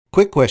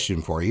Quick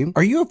question for you.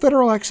 Are you a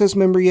Federal Access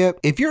member yet?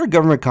 If you're a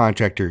government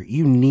contractor,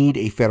 you need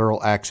a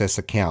Federal Access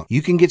account.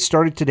 You can get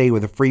started today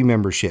with a free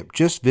membership.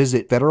 Just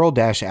visit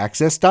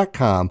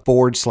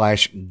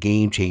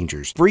federal-access.com/game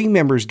changers. Free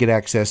members get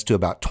access to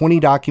about 20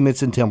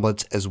 documents and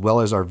templates, as well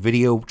as our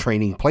video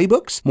training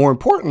playbooks. More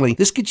importantly,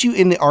 this gets you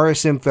in the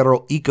RSM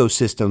Federal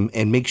ecosystem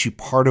and makes you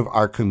part of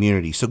our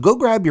community. So go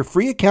grab your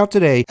free account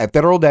today at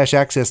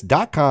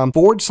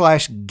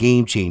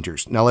federal-access.com/game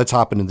changers. Now let's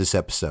hop into this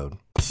episode.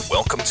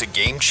 Welcome to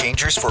Game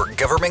Changers for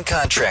Government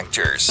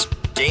Contractors.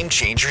 Game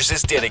Changers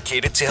is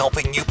dedicated to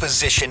helping you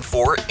position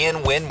for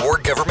and win more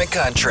government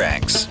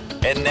contracts.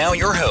 And now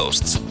your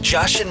hosts,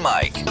 Josh and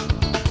Mike.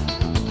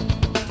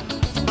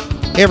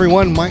 Hey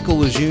everyone, Michael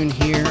Lejeune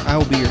here. I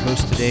will be your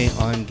host today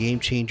on Game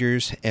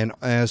Changers, and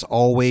as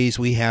always,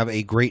 we have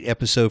a great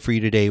episode for you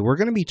today. We're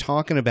going to be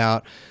talking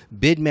about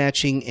bid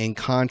matching and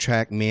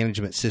contract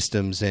management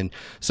systems and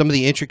some of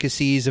the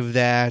intricacies of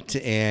that,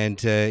 and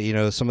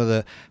some of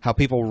the how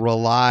people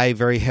rely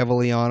very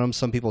heavily on them.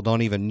 Some people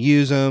don't even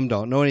use them,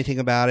 don't know anything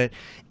about it.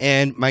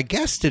 And my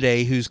guest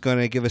today, who's going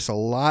to give us a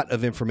lot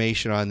of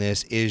information on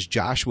this, is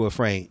Joshua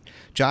Frank.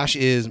 Josh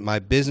is my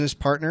business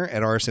partner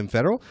at RSM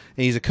Federal,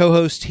 and he's a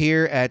co-host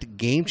here at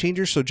Game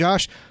Changers. So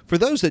Josh, for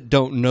those that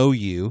don't know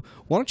you,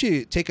 why don't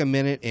you take a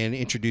minute and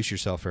introduce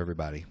yourself for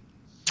everybody?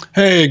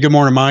 Hey, good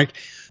morning, Mike.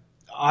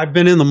 I've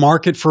been in the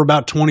market for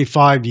about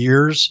 25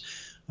 years.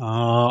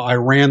 I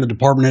ran the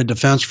Department of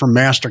Defense for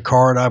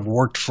MasterCard. I've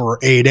worked for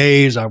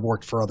 8As. I've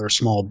worked for other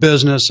small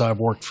business. I've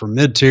worked for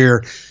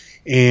mid-tier,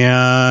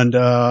 and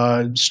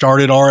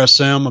started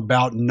RSM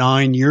about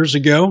 9 years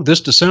ago,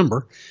 this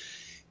December.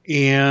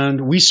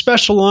 And we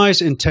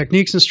specialize in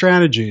techniques and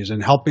strategies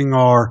and helping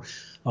our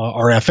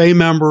FA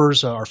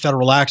members, our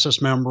Federal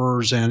Access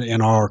members,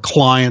 and our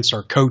clients,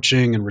 our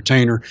coaching and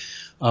retainer,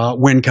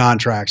 win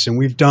contracts. And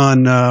we've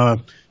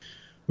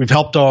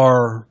helped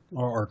our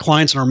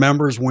clients and our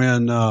members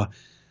win,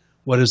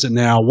 what is it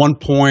now,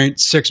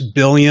 $1.6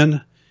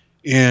 billion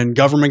in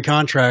government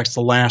contracts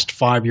the last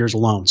 5 years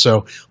alone. So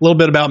a little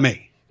bit about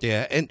me.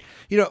 Yeah, and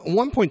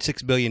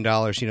 $1.6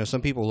 billion.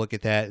 Some people look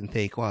at that and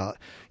think, well,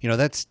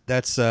 that's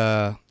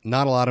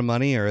not a lot of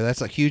money, or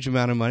that's a huge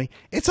amount of money.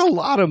 It's a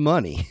lot of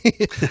money.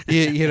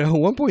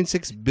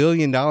 $1.6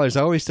 billion. I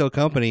always tell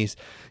companies,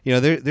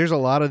 there's a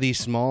lot of these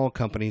small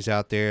companies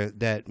out there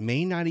that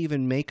may not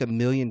even make $1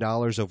 million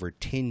over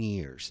 10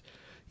 years.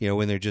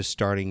 When they're just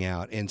starting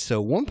out. And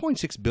so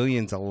 1.6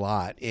 billion is a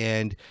lot.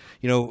 And,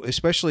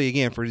 especially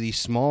again, for these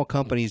small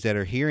companies that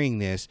are hearing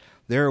this,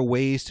 there are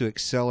ways to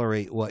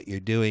accelerate what you're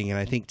doing. And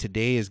I think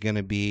today is going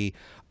to be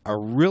a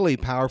really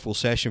powerful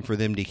session for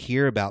them to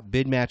hear about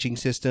bid matching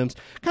systems,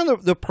 kind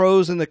of the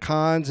pros and the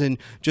cons, and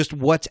just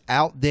what's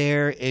out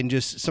there, and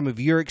just some of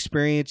your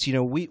experience.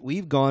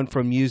 We've gone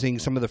from using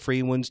some of the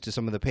free ones to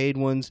some of the paid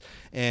ones,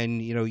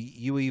 and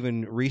you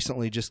even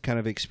recently just kind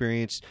of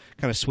experienced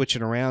kind of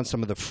switching around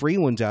some of the free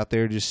ones out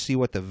there to just see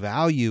what the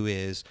value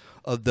is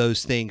of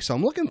those things. So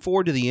I'm looking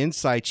forward to the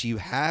insights you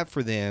have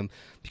for them,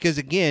 because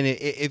again,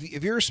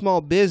 if you're a small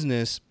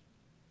business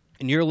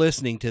and you're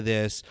listening to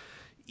this,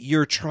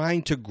 you're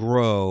trying to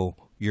grow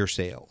your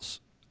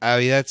sales. I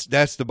mean,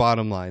 that's the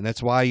bottom line.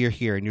 That's why you're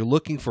here. And you're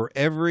looking for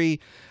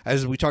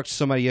as we talked to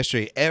somebody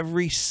yesterday,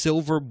 every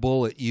silver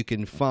bullet you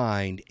can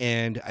find.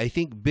 And I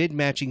think bid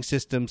matching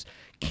systems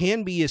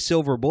can be a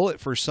silver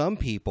bullet for some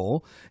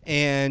people.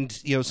 And,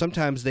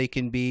 sometimes they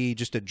can be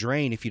just a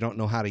drain if you don't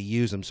know how to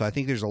use them. So I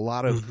think there's a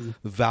lot of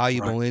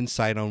valuable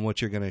insight on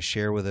what you're going to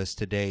share with us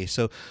today.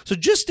 So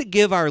just to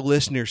give our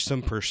listeners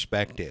some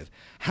perspective,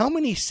 how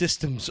many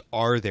systems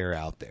are there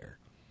out there?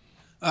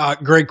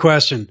 Great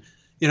question.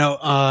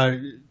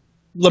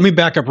 Let me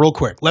back up real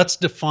quick. Let's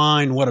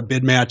define what a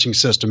bid matching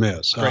system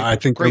is. I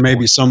think there may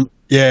be some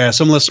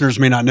listeners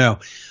may not know.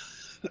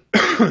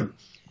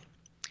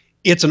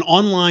 It's an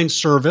online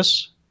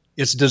service.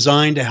 It's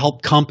designed to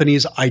help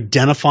companies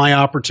identify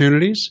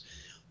opportunities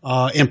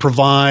and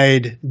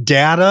provide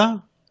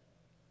data,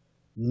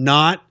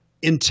 not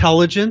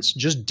intelligence,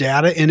 just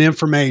data and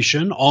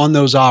information on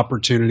those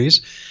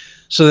opportunities,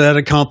 so that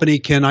a company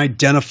can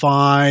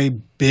identify,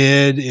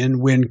 bid, and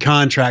win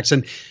contracts.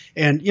 And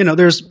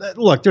there's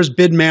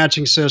bid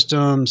matching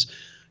systems,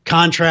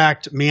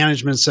 contract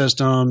management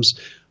systems.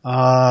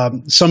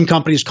 Some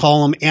companies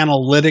call them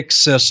analytic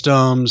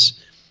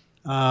systems.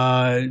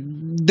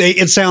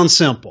 It sounds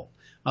simple,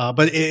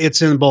 but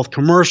it's in both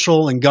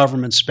commercial and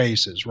government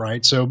spaces,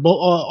 right? So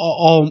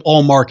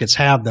all markets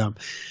have them.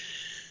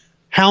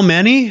 How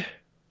many?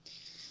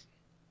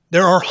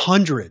 There are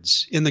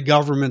hundreds in the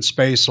government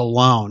space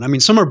alone. I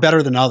mean, some are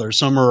better than others.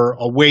 Some are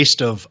a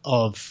waste of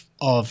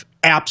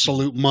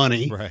absolute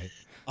money. Right.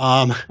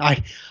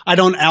 I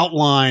don't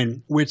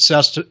outline which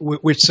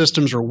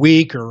systems are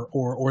weak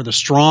or the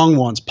strong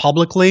ones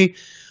publicly.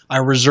 I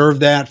reserve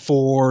that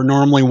for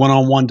normally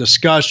one-on-one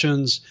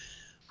discussions.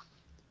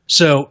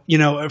 So,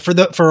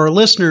 for our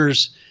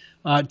listeners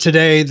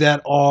today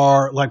that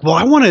are like, well,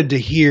 I wanted to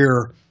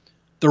hear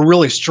the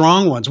really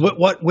strong ones.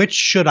 Which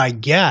should I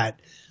get?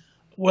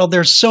 Well,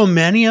 there's so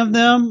many of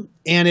them,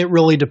 and it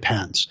really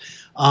depends.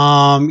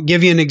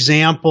 Give you an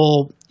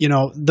example,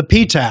 the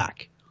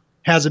PTAC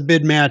has a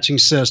bid matching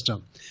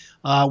system,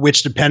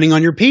 which depending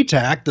on your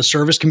PTAC, the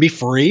service can be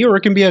free or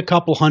it can be a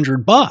couple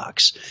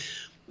 $100.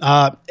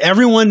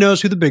 Everyone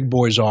knows who the big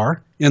boys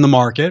are in the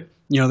market.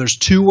 There's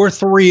 2 or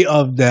 3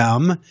 of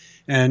them.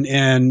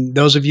 And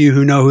those of you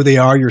who know who they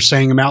are, you're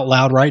saying them out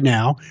loud right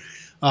now.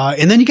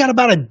 And then you got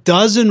about a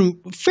dozen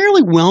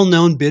fairly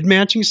well-known bid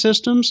matching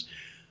systems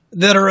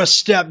that are a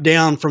step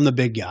down from the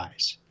big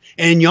guys.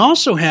 And you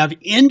also have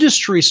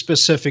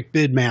industry-specific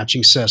bid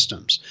matching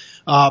systems.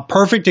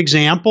 Perfect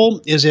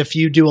example is if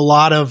you do a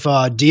lot of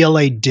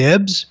DLA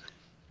DIBs,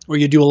 or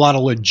you do a lot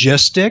of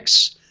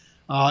logistics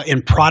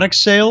in product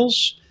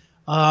sales.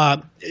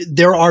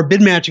 There are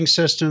bid matching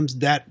systems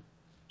that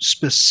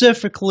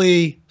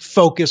specifically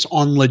focus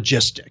on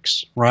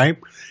logistics, right?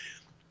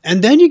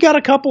 And then you got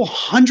a couple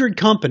hundred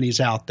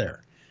companies out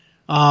there.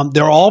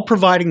 They're all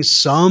providing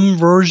some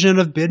version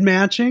of bid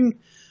matching,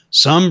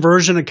 some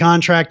version of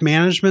contract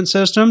management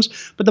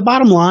systems, but the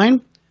bottom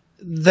line,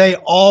 they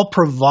all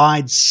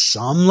provide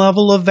some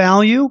level of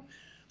value.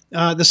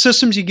 The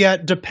systems you get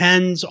really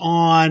depends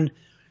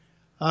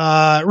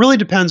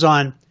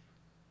on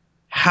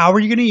how are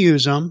you going to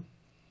use them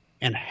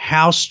and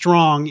how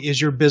strong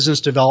is your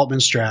business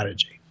development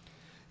strategy.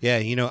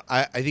 Yeah,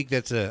 I think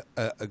that's a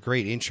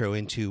great intro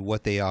into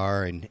what they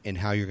are and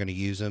how you're going to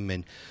use them.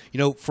 And,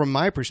 from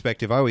my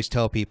perspective, I always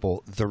tell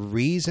people the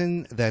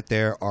reason that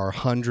there are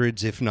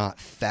hundreds, if not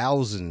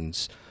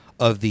thousands,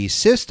 of these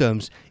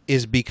systems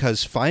is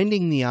because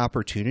finding the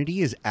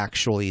opportunity is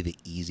actually the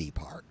easy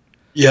part.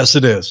 Yes,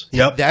 it is.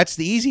 Yep. That's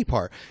the easy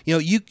part.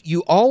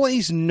 You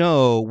always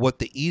know what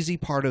the easy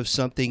part of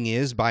something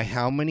is by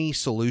how many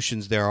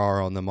solutions there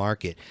are on the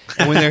market.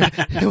 And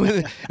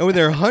when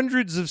there are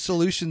hundreds of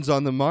solutions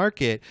on the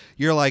market,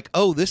 you're like,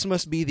 oh, this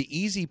must be the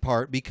easy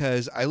part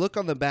because I look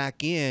on the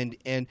back end,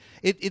 and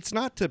it's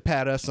not to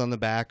pat us on the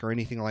back or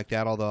anything like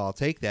that, although I'll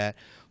take that.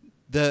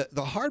 The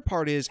hard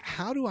part is,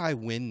 how do I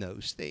win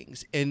those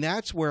things? And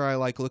that's where I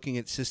like looking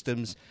at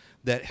systems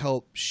that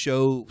help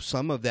show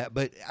some of that.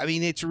 But I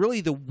mean, it's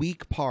really the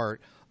weak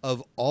part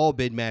of all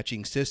bid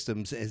matching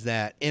systems is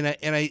that. And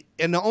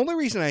the only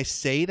reason I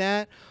say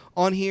that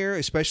on here,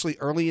 especially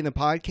early in the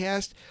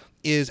podcast,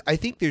 is I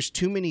think there's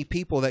too many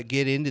people that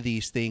get into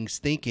these things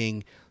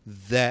thinking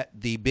that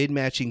the bid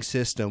matching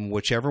system,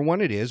 whichever one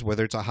it is,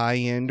 whether it's a high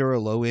end or a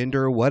low end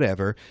or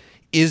whatever,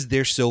 is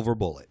their silver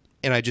bullet.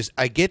 And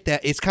I get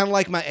that. It's kind of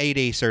like my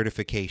 8A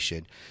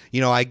certification.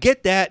 I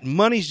get that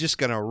money's just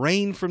going to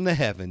rain from the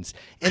heavens.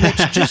 And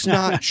that's just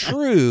not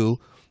true,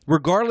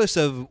 regardless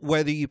of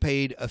whether you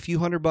paid a few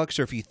 $100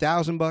 or a few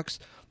 $1,000.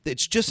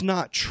 It's just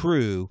not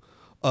true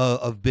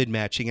of bid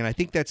matching. And I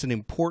think that's an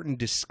important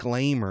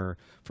disclaimer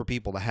for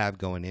people to have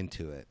going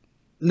into it.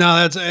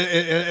 No,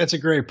 that's a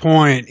great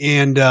point.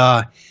 And,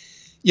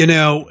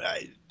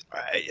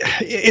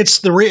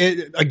 it's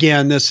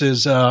again, this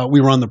is,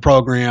 we run the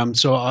program,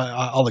 so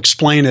I'll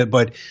explain it,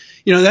 but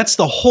that's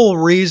the whole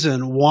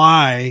reason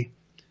why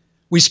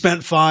we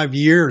spent 5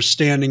 years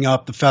standing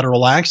up the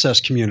federal access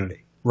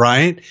community,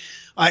 right?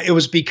 It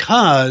was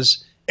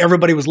because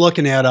everybody was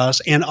looking at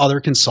us and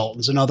other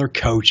consultants and other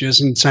coaches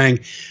and saying,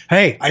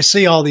 hey, I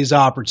see all these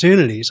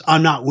opportunities.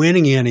 I'm not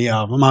winning any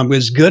of them. I'm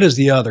as good as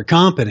the other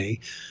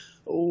company.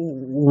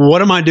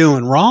 What am I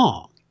doing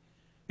wrong?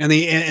 And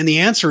the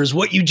answer is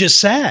what you just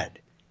said.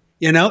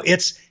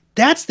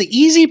 That's the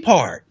easy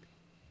part.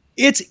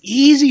 It's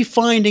easy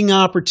finding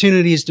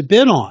opportunities to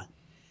bid on.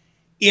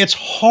 It's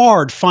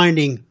hard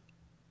finding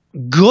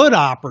good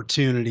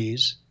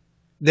opportunities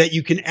that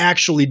you can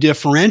actually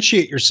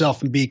differentiate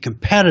yourself and be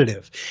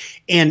competitive.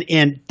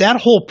 And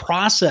that whole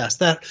process,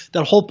 that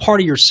whole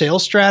part of your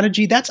sales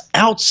strategy, that's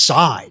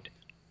outside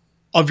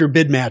of your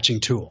bid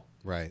matching tool.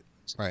 Right.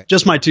 Right.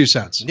 Just my 2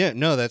 cents. Yeah,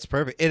 no, that's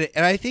perfect.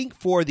 And I think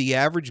for the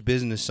average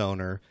business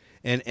owner,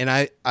 and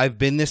I've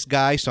been this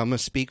guy, so I'm going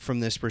to speak from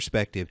this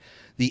perspective.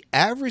 The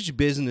average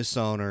business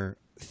owner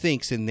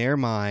thinks in their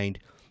mind,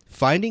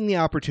 finding the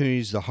opportunity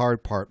is the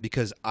hard part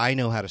because I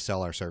know how to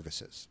sell our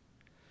services.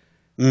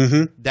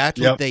 Mm-hmm.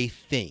 That's what they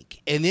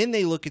think. And then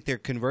they look at their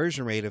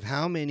conversion rate of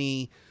how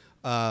many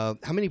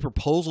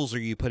proposals are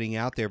you putting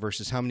out there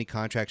versus how many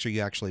contracts are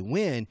you actually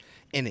win,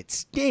 and it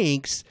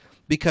stinks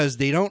because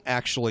they don't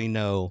actually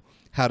know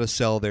how to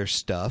sell their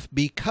stuff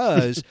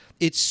because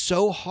it's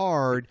so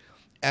hard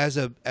as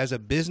a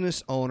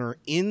business owner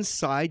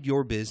inside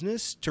your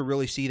business to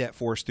really see that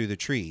forest through the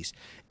trees.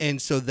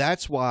 And so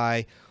that's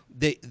why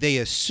they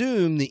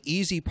assume the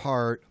easy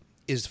part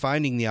is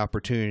finding the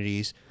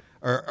opportunities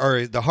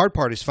or the hard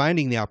part is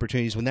finding the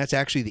opportunities when that's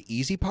actually the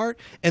easy part,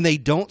 and they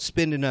don't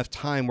spend enough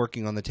time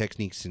working on the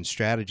techniques and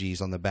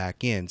strategies on the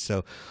back end.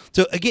 So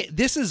again,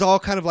 this is all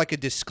kind of like a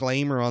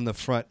disclaimer on the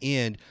front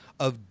end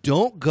of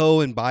don't go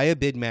and buy a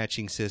bid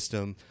matching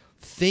system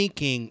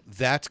thinking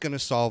that's going to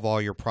solve all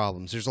your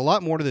problems. There's a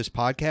lot more to this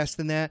podcast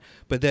than that,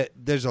 but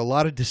there's a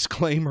lot of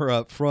disclaimer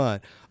up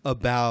front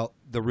about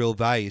the real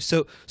value.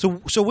 So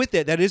with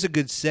that is a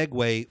good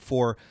segue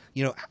for,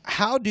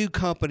 how do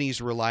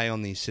companies rely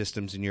on these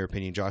systems in your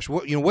opinion, Josh?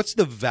 What's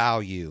the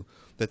value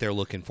that they're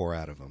looking for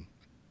out of them?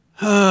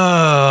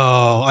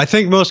 Oh, I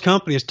think most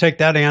companies take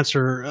that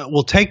answer,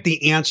 will take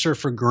the answer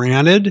for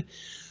granted.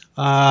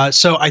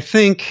 So I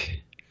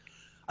think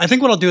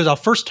what I'll do is I'll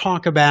first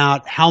talk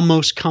about how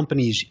most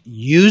companies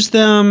use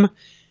them,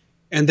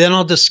 and then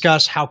I'll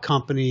discuss how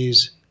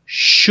companies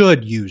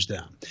should use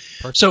them.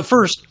 Perfect. So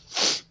first,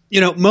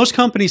 most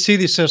companies see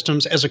these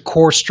systems as a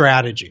core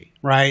strategy,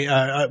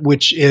 right?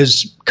 Which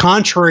is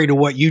contrary to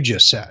what you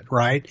just said,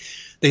 right?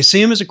 They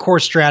see them as a core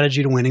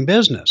strategy to winning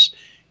business,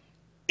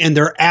 and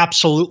they're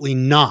absolutely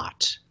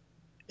not.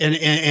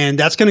 And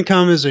that's going to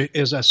come as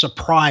a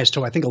surprise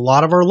to, I think, a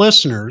lot of our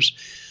listeners.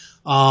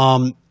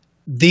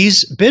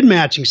 These bid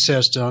matching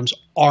systems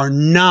are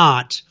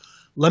not,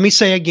 let me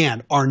say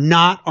again, are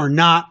not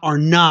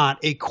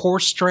a core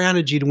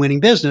strategy to winning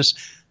business.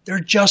 They're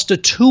just a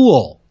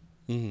tool.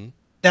 Mm-hmm.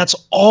 That's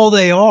all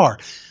they are.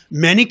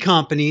 Many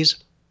companies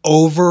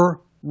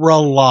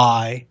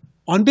over-rely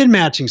on bid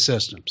matching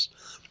systems.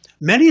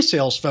 Many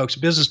sales folks,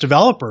 business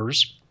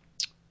developers,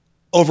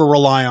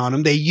 over-rely on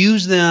them. They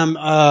use them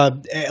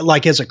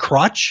like as a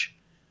crutch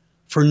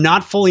for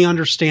not fully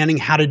understanding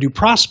how to do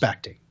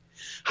prospecting,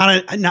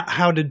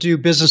 how to do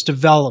business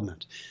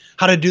development,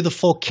 how to do the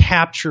full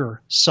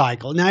capture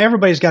cycle. Now,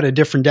 everybody's got a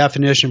different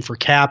definition for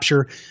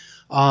capture.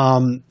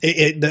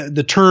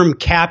 The term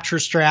capture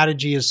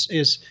strategy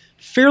is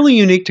fairly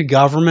unique to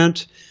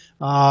government.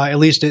 At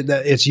least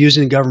it's used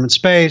in the government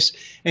space.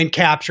 And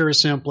capture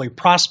is simply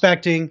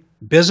prospecting,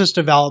 business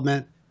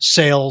development,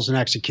 sales, and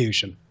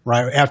execution,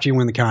 right, after you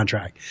win the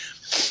contract.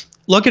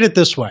 Look at it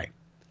this way.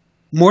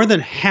 More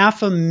than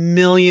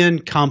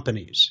 500,000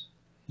 companies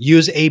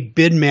use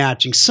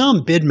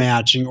some bid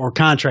matching or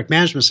contract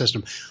management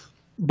system,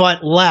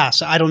 but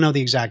less. I don't know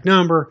the exact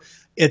number.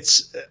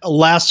 It's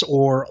less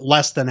or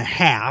less than a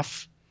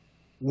half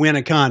win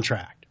a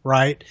contract,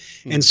 right?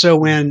 Mm-hmm. And so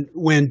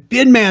when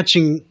bid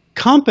matching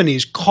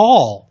companies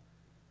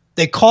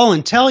they call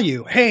and tell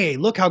you, hey,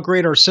 look how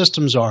great our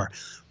systems are.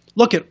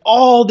 Look at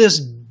all this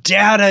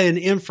data and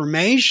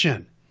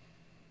information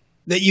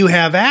that you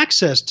have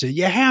access to.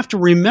 You have to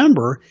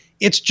remember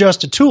it's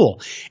just a tool.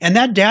 And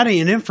that data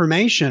and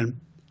information,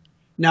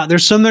 now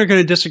there's some that are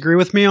going to disagree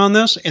with me on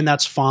this, and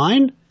that's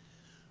fine,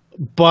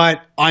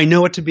 but I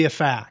know it to be a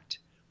fact.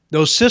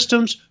 Those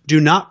systems do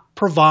not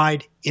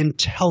provide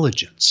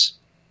intelligence.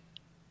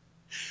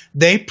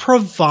 They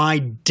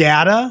provide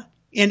data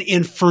and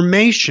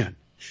information.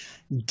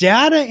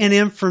 Data and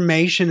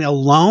information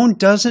alone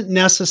doesn't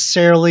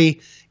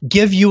necessarily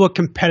give you a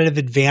competitive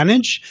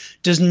advantage,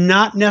 does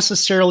not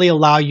necessarily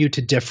allow you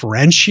to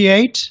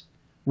differentiate,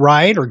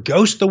 right, or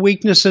ghost the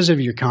weaknesses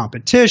of your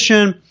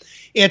competition.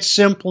 It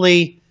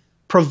simply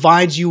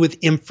provides you with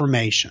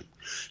information.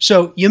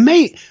 So you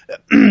may,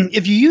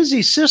 if you use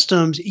these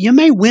systems, you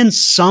may win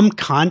some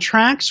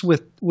contracts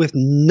with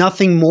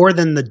nothing more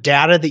than the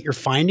data that you're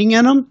finding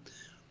in them,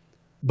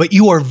 but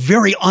you are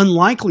very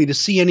unlikely to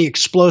see any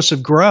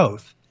explosive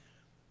growth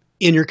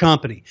in your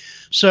company.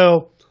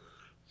 So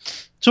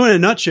in a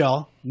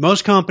nutshell,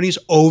 most companies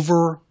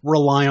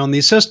over-rely on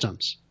these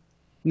systems.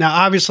 Now,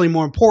 obviously,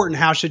 more important,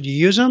 how should you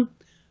use them?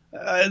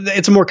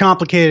 It's a more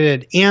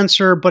complicated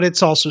answer, but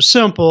it's also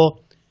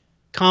simple.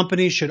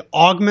 Companies should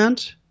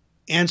augment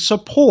and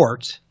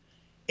support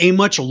a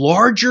much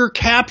larger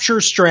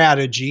capture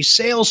strategy,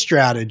 sales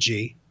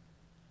strategy,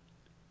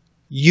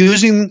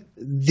 using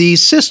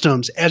these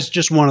systems as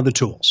just one of the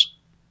tools.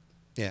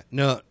 Yeah,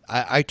 no,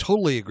 I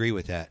totally agree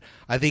with that.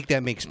 I think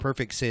that makes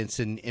perfect sense.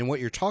 And what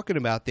you're talking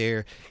about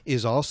there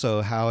is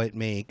also how it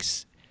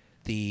makes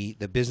the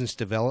business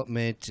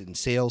development and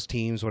sales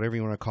teams, whatever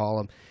you want to call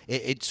them,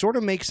 it sort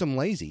of makes them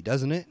lazy,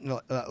 doesn't it?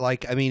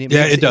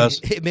 It does.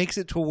 It makes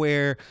it to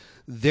where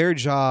their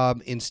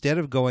job, instead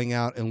of going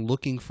out and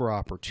looking for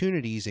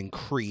opportunities and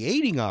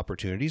creating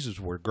opportunities, is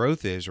where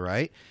growth is,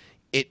 right?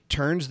 It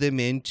turns them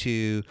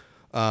into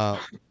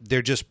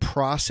they're just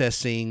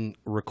processing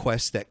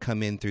requests that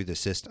come in through the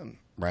system,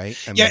 right?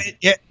 Yeah.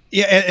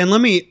 And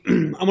let me,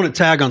 I want to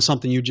tag on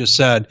something you just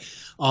said.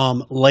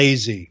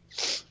 Lazy.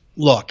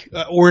 Look,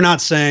 we're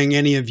not saying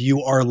any of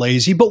you are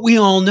lazy, but we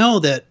all know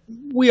that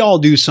we all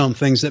do some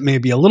things that may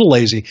be a little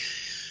lazy.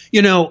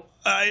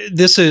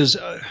 This is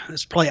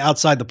it's probably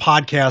outside the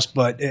podcast,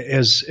 but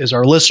as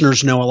our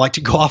listeners know, I like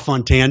to go off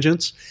on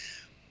tangents.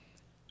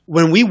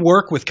 When we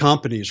work with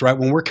companies, right,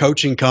 when we're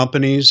coaching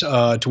companies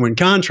to win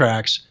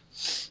contracts,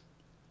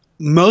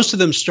 most of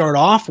them start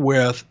off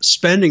with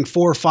spending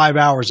 4 or 5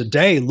 hours a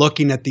day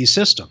looking at these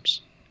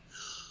systems.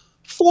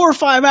 4 or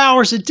 5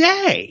 hours a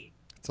day.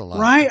 That's a lot.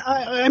 Right?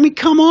 I mean,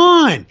 come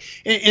on.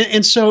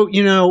 And so,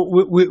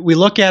 we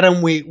look at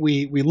them,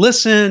 we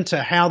listen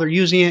to how they're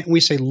using it, and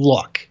we say,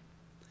 look,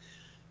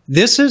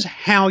 this is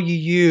how you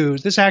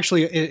use, this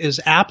actually is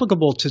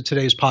applicable to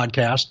today's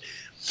podcast.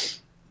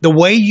 The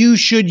way you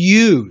should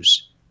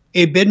use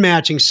a bid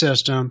matching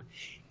system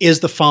is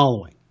the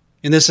following.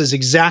 And this is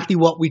exactly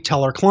what we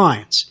tell our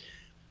clients.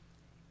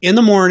 In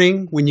the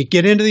morning, when you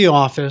get into the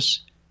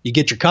office, you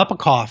get your cup of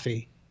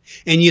coffee,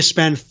 and you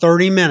spend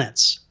 30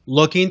 minutes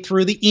looking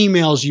through the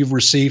emails you've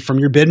received from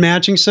your bid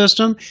matching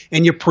system,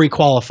 and you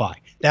pre-qualify.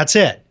 That's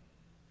it.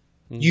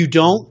 You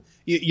don't,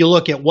 you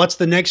look at what's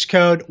the NAICS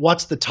code,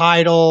 what's the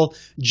title,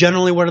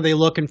 generally what are they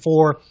looking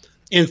for.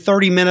 In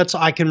 30 minutes,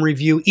 I can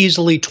review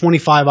easily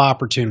 25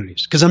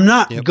 opportunities because I'm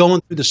not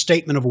going through the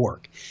statement of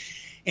work.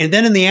 And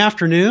then in the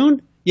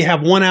afternoon, you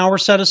have 1 hour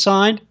set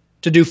aside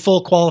to do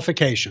full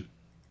qualification.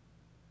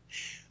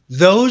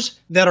 Those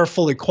that are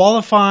fully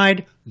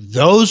qualified,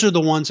 those are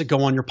the ones that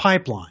go on your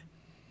pipeline.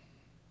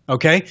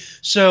 Okay?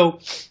 So,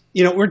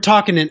 we're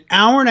talking an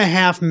hour and a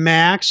half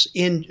max,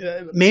 in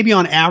maybe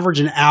on average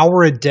an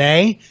hour a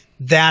day.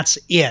 That's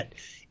it.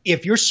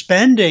 If you're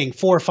spending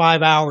 4 or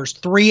 5 hours,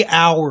 3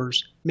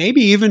 hours,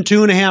 maybe even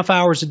 2.5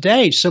 hours a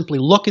day simply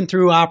looking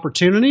through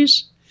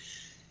opportunities,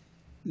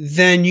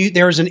 then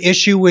there's an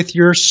issue with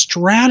your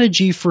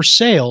strategy for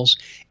sales,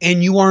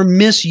 and you are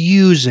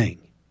misusing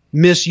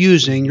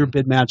your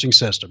bid matching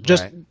system.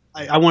 Just right.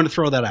 I want to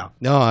throw that out.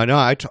 No,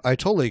 I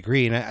totally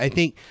agree. And I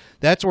think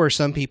that's where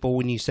some people,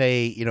 when you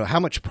say, how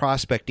much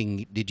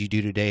prospecting did you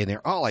do today? And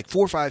they're, like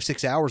 4, 5,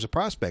 6 hours of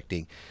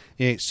prospecting.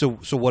 So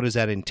what does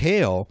that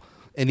entail?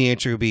 And the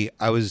answer would be,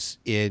 I was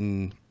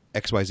in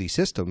XYZ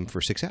system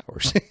for 6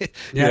 hours.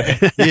 Yeah.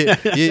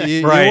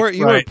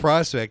 You were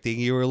prospecting.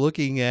 You were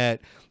looking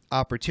at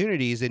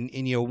opportunities, and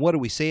what do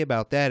we say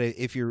about that?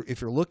 If you're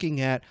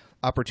looking at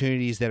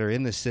opportunities that are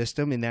in the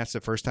system, and that's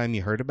the first time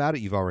you heard about it,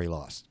 you've already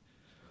lost.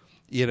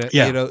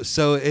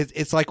 So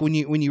it's like when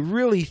you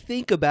really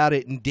think about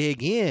it and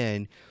dig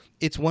in,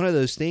 it's one of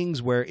those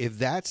things where if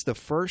that's the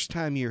first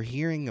time you're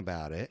hearing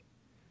about it,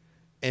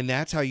 and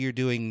that's how you're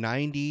doing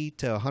 90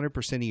 to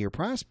 100% of your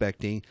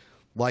prospecting,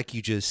 like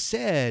you just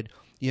said,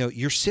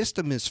 your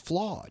system is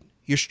flawed.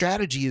 Your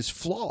strategy is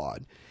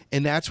flawed.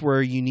 And that's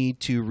where you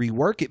need to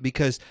rework it,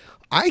 because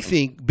I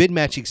think bid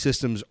matching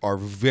systems are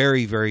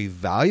very, very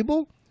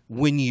valuable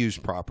when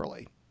used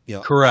properly.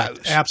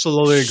 Correct.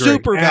 Absolutely agree.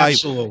 Super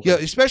valuable. Absolutely.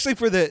 Especially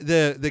for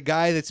the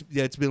guy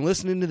that's been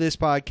listening to this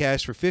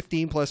podcast for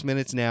 15 plus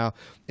minutes now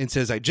and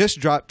says, I just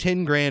dropped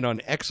 $10,000 on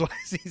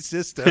XYZ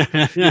system.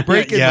 You're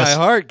breaking my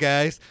heart,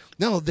 guys.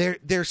 No,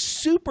 they're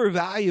super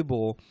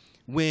valuable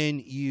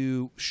when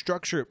you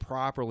structure it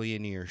properly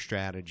into your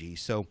strategy.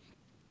 So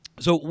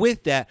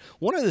with that,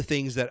 one of the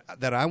things that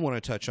I want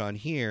to touch on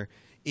here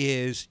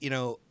is,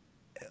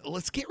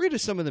 let's get rid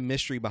of some of the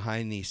mystery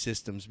behind these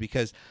systems,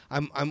 because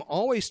I'm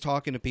always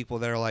talking to people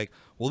that are like,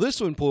 well, this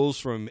one pulls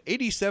from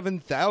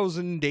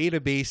 87,000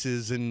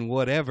 databases and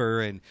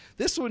whatever, and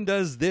this one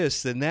does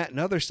this and that and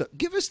other stuff.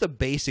 Give us the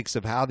basics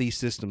of how these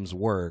systems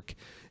work,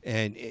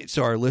 and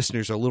so our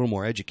listeners are a little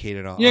more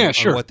educated on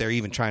what they're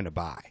even trying to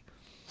buy.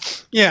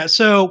 Yeah,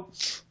 so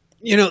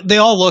they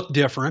all look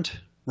different.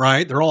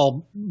 Right, they're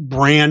all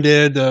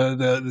branded.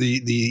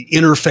 The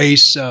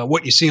interface,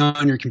 what you see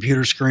on your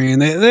computer screen,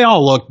 they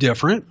all look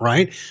different.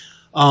 Right,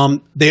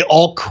 they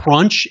all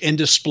crunch and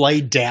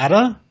display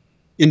data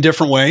in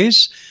different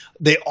ways.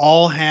 They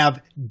all have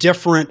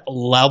different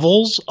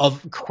levels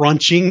of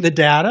crunching the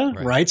data.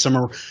 Right, some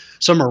are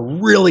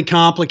really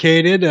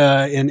complicated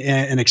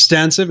and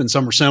extensive, and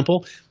some are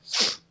simple.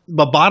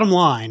 But bottom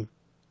line,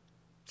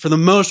 for the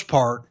most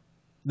part,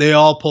 they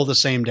all pull the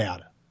same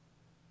data.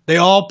 They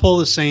all pull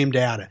the same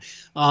data.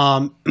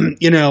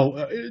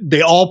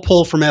 They all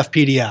pull from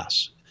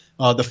FPDS,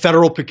 the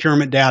Federal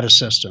Procurement Data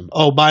System.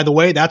 Oh, by the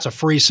way, that's a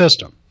free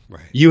system.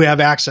 Right. You have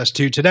access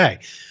to today.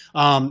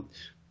 It's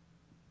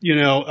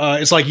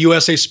like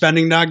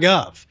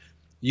USAspending.gov.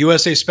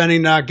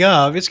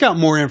 USAspending.gov, it's got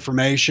more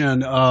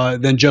information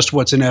than just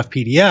what's in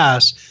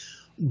FPDS,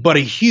 but a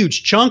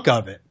huge chunk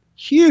of it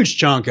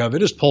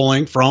is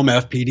pulling from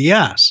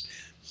FPDS.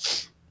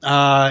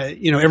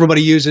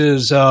 Everybody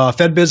uses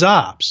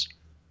FedBizOps.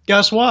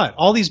 Guess what?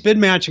 All these bid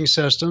matching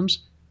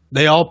systems,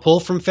 they all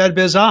pull from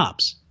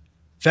FedBizOps.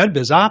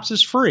 FedBizOps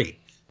is free.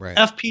 Right.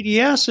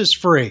 FPDS is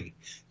free.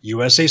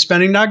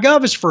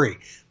 USAspending.gov is free.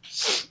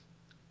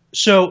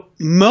 So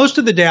most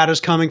of the data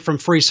is coming from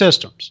free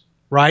systems,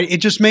 right?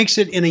 It just makes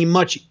it in a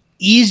much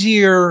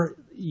easier,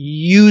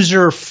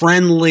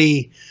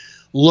 user-friendly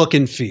look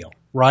and feel,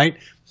 right?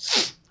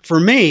 For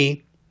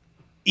me,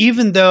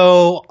 even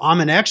though I'm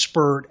an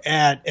expert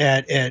at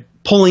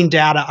pulling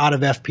data out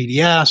of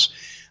FPDS,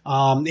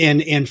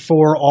 and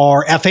for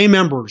our FA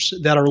members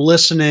that are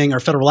listening, our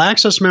Federal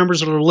Access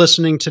members that are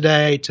listening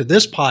today to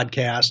this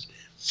podcast,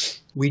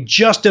 we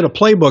just did a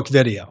playbook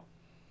video.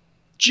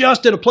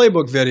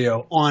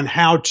 On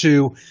how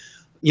to,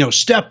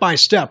 step by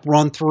step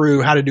run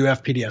through how to do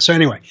FPDS. So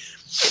anyway,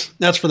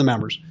 that's for the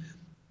members.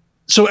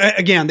 So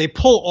again, they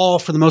pull all,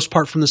 for the most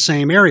part, from the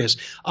same areas.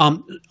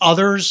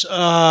 Others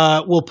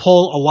will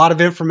pull a lot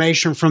of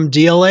information from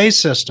DLA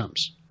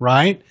systems,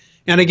 right?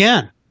 And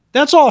again,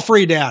 that's all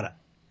free data.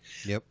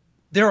 Yep.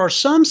 There are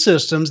some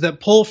systems that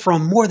pull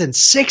from more than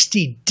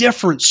 60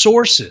 different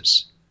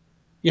sources,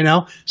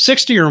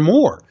 60 or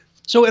more.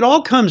 So it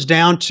all comes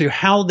down to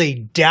how they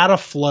data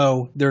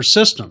flow their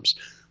systems.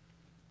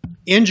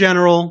 In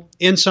general,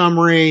 in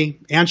summary,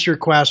 answer your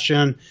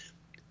question,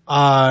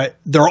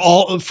 They're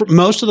all for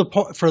most of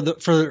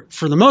the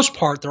for the most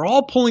part, they're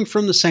all pulling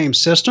from the same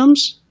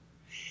systems.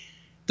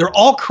 They're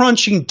all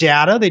crunching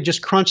data. They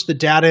just crunch the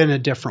data in a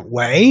different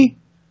way.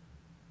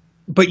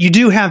 But you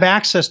do have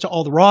access to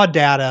all the raw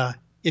data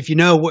if you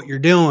know what you're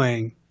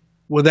doing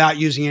without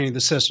using any of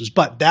the systems.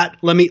 But that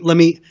let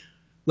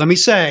me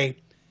say,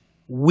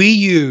 we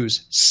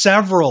use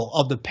several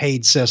of the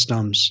paid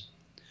systems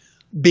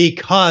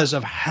because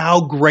of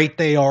how great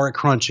they are at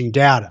crunching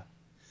data.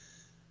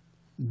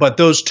 But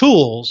those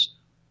tools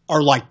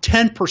are like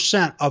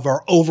 10% of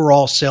our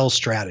overall sales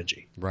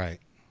strategy. Right.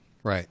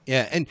 Right.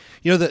 Yeah. And,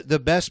 you know, the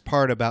best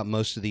part about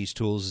most of these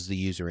tools is the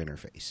user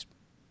interface.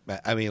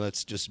 I mean,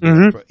 let's just,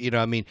 you know,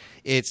 I mean,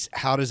 it's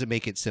how does it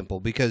make it simple?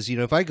 Because, you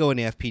know, if I go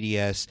into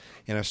FPDS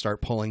and I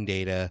start pulling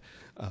data,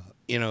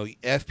 you know,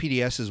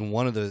 FPDS is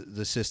one of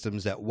the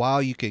systems that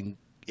while you can,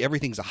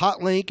 everything's a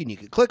hot link and you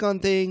can click on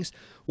things.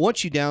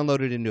 Once you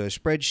download it into a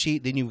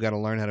spreadsheet, then you've got to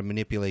learn how to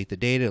manipulate the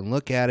data and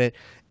look at it.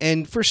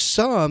 And for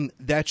some,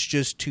 that's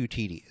just too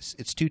tedious.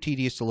 It's too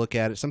tedious to look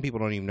at it. Some people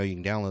don't even know you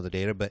can download the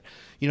data, but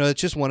you know,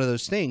 it's just one of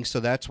those things. So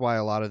that's why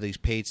a lot of these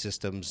paid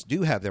systems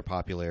do have their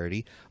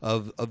popularity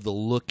of the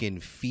look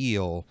and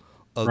feel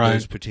of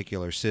those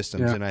particular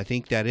systems. Yeah. And I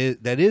think that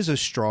is a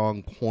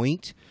strong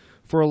point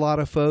for a lot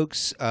of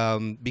folks,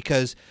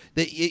 because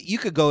you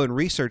could go and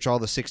research all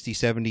the 60,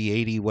 70,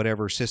 80,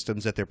 whatever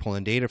systems that they're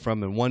pulling data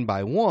from, and one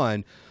by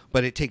one,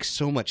 but it takes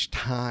so much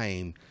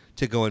time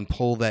to go and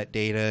pull that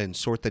data and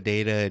sort the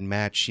data and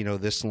match, you know,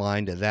 this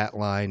line to that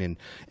line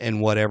and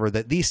whatever,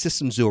 that these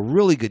systems do a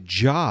really good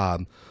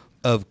job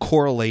of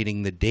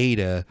correlating the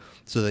data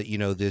so that, you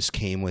know, this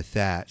came with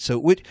that. So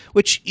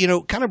which you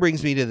know, kind of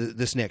brings me to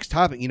this next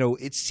topic. You know,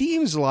 it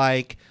seems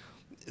like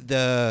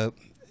the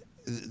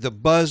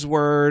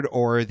buzzword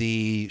or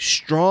the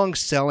strong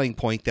selling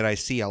point that I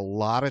see a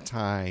lot of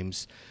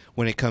times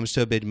when it comes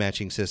to a bid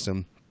matching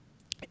system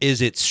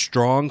is its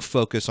strong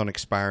focus on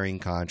expiring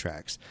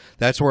contracts.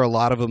 That's where a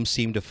lot of them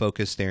seem to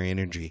focus their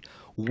energy.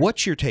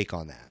 What's your take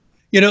on that?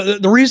 You know,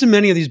 the reason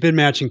many of these bid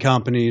matching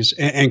companies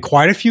and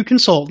quite a few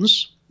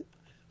consultants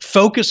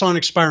focus on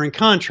expiring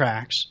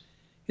contracts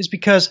is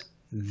because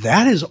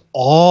that is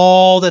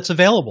all that's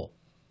available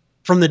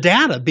from the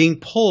data being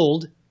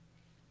pulled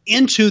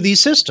into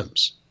these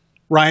systems,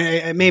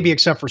 right? Maybe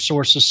except for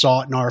sources,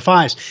 SALT, and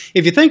RFIs.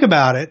 If you think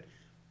about it,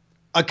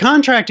 a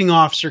contracting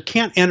officer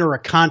can't enter a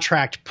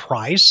contract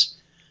price.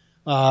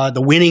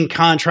 The winning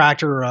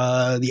contractor,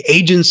 the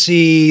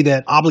agency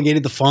that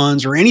obligated the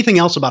funds, or anything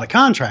else about a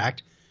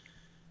contract,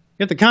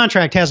 if the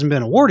contract hasn't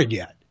been awarded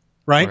yet,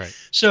 right?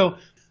 So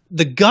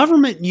the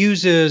government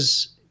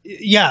uses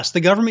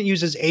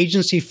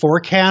agency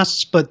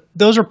forecasts, but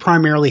those are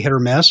primarily hit or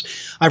miss.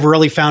 I've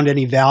rarely found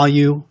any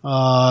value.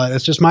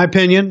 That's just my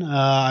opinion.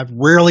 I've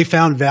rarely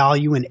found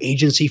value in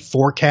agency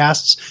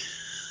forecasts.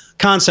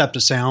 Concept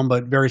is sound,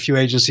 but very few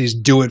agencies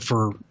do it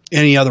for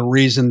any other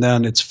reason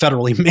than it's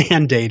federally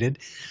mandated.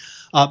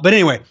 But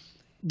anyway,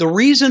 the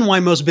reason why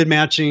most bid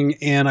matching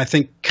and I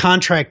think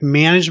contract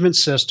management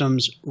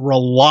systems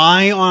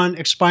rely on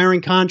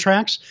expiring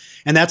contracts,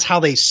 and that's how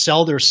they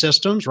sell their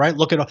systems, right?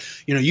 Look at,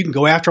 you know, you can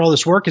go after all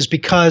this work, is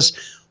because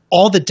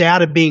all the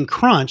data being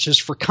crunched is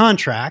for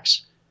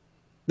contracts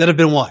that have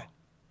been what?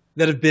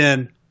 That have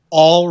been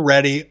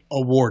already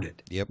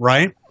awarded,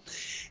 right?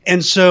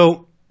 And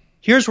so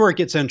here's where it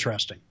gets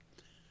interesting.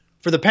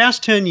 For the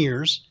past 10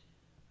 years,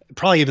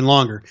 probably even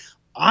longer,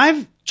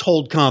 I've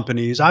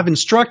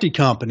instructed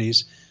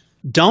companies,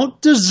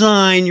 don't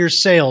design your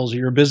sales or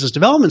your business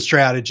development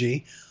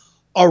strategy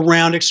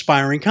around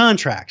expiring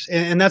contracts.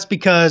 And that's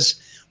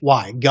because,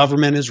 why?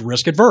 Government is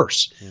risk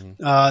adverse.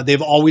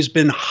 It's always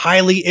been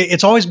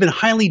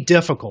highly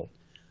difficult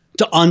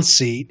to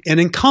unseat an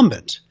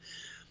incumbent.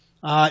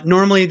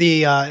 Normally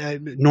the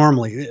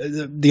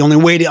only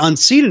way to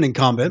unseat an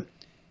incumbent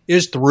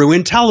is through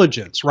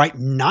intelligence, right?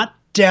 Not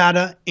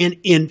data and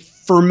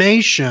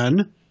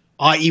information,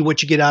 i.e.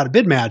 what you get out of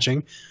bid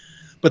matching,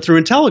 but through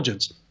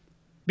intelligence.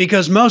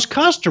 Because most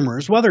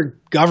customers, whether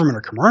government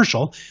or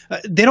commercial,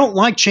 they don't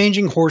like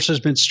changing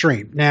horses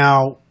midstream.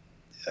 Now,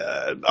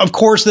 of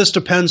course, this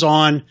depends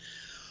on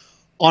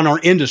our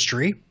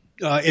industry.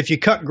 If you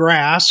cut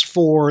grass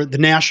for the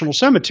national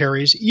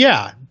cemeteries,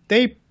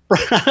 they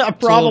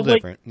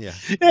probably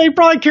they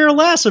probably care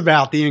less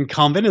about the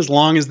incumbent as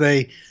long as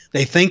they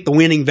think the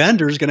winning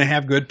vendor is going to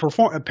have good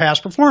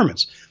past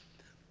performance.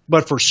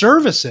 But for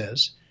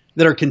services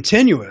that are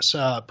continuous,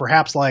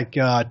 perhaps like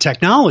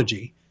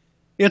technology,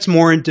 it's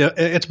more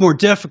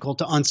difficult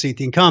to unseat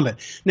the incumbent.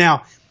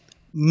 Now,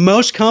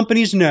 most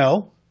companies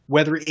know,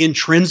 whether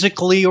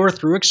intrinsically or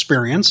through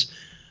experience,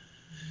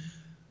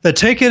 that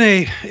taking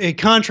a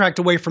contract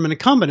away from an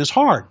incumbent is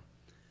hard.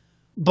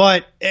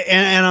 But,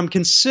 and I'm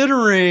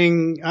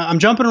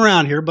jumping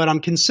around here, but I'm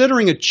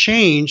considering a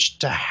change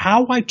to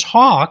how I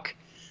talk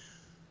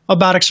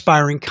about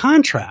expiring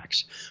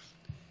contracts.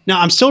 Now,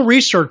 I'm still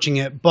researching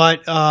it,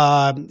 but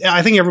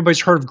I think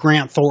everybody's heard of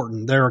Grant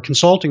Thornton. They're a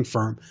consulting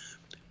firm.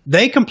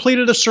 They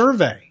completed a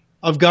survey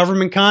of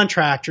government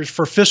contractors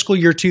for fiscal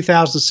year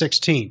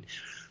 2016.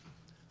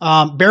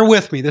 Bear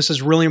with me. This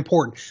is really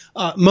important.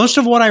 Most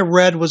of what I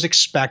read was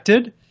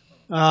expected,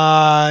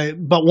 but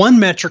one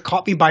metric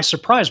caught me by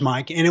surprise,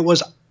 Mike, and it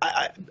was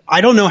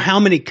I don't know how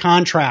many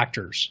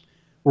contractors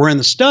were in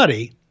the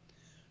study.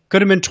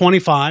 Could have been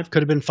 25,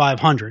 could have been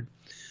 500.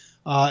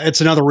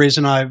 It's another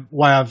reason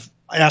why I've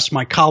asked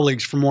my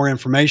colleagues for more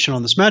information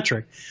on this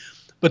metric.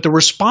 But the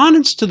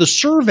respondents to the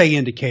survey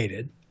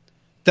indicated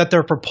that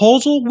their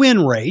proposal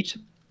win rate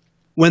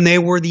when they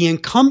were the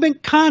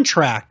incumbent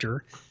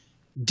contractor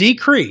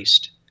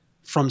decreased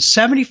from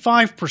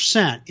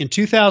 75% in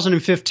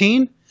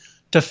 2015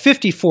 to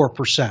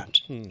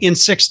 54% in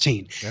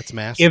 16. That's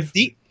massive.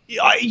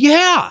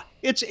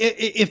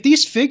 If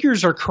these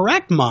figures are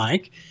correct,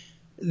 Mike,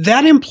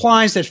 that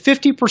implies that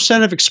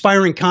 50% of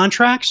expiring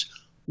contracts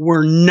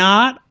were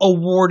not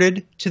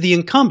awarded to the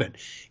incumbent.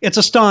 It's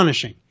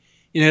astonishing.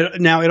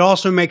 Now, it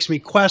also makes me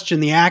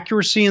question the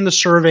accuracy in the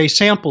survey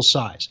sample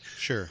size.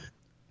 Sure.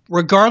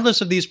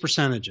 Regardless of these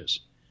percentages,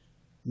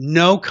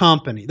 no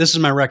company, this is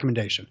my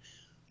recommendation,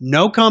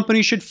 no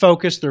company should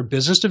focus their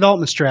business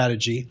development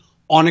strategy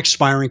on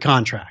expiring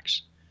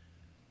contracts.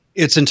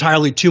 It's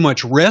entirely too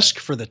much risk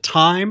for the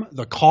time,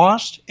 the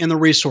cost, and the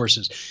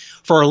resources.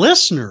 For our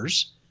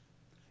listeners,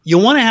 you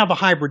want to have a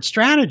hybrid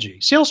strategy,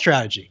 sales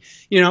strategy,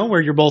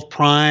 where you're both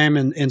prime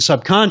and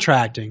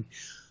subcontracting,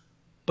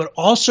 but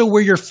also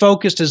where you're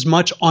focused as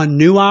much on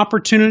new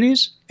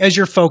opportunities as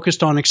you're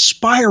focused on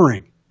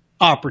expiring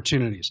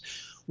opportunities,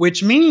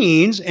 which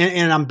means,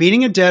 and I'm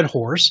beating a dead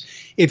horse,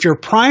 if your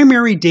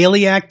primary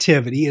daily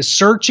activity is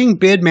searching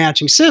bid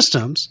matching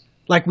systems,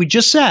 like we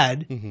just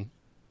said,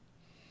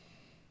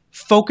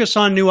 focus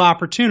on new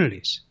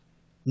opportunities,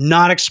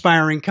 not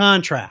expiring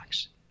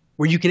contracts,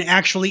 where you can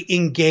actually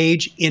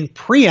engage in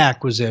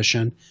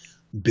pre-acquisition,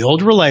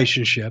 build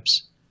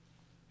relationships,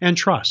 and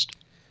trust.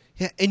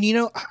 Yeah,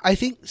 and I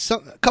think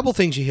a couple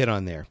things you hit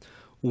on there.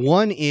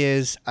 One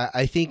is,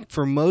 I think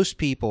for most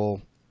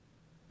people,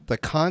 the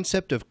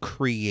concept of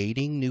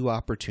creating new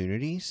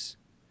opportunities,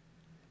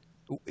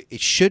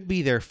 it should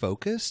be their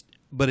focus,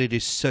 but it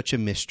is such a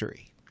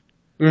mystery.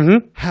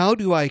 Mm-hmm. How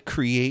do I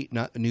create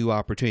new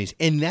opportunities?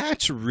 And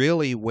that's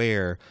really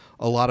where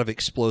a lot of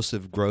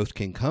explosive growth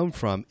can come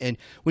from. And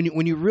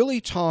when you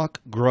really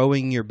talk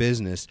growing your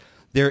business,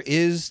 there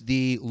is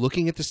the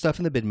looking at the stuff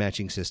in the bid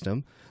matching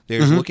system.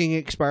 There's looking at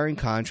expiring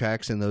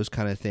contracts and those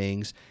kind of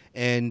things.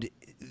 And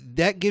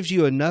that gives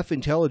you enough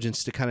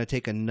intelligence to kind of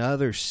take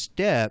another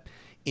step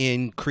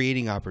in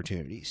creating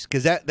opportunities.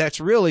 Because that's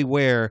really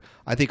where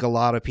I think a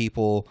lot of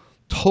people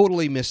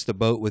totally miss the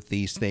boat with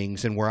these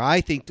things, and where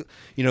I think,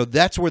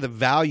 that's where the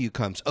value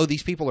comes. Oh,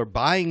 these people are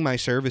buying my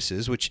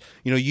services, which,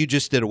 you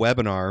just did a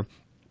webinar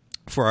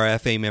for our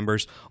FA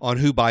members on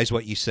who buys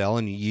what you sell,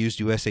 and you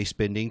used USA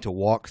Spending to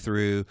walk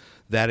through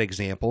that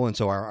example, and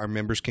so our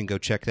members can go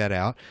check that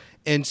out.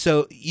 And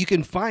so you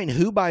can find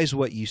who buys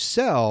what you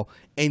sell,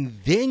 and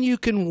then you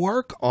can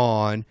work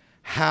on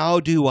how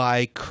do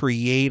I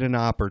create an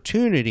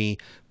opportunity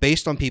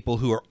based on people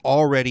who are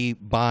already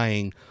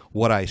buying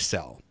what I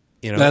sell.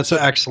 That's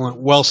excellent.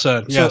 Well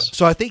said. Yes.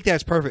 So I think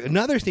that's perfect.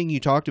 Another thing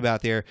you talked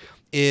about there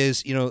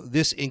is,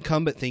 this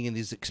incumbent thing in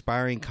these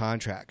expiring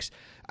contracts.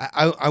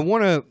 I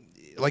want to,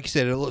 like you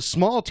said, a little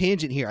small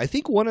tangent here. I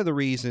think one of the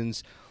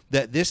reasons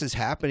that this is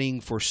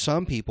happening for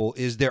some people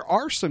is there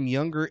are some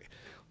younger,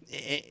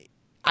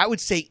 I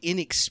would say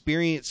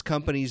inexperienced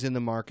companies in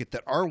the market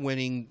that are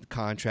winning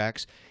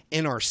contracts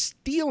and are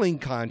stealing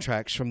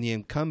contracts from the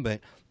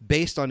incumbent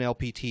based on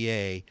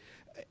LPTA.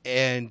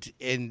 And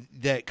in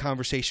that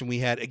conversation we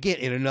had, again,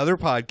 in another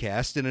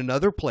podcast, in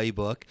another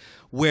playbook,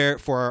 where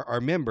for our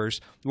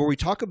members, where we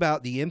talk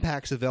about the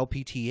impacts of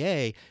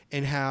LPTA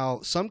and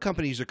how some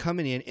companies are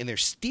coming in and they're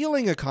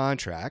stealing a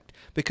contract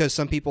because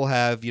some people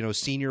have,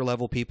 senior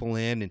level people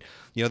in, and,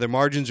 their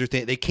margins are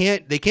thin. They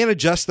can't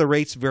adjust the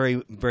rates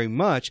very, very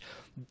much.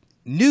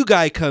 New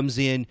guy comes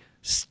in,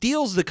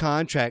 steals the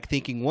contract,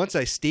 thinking once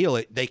I steal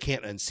it, they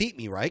can't unseat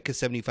me, right? Because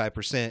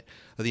 75%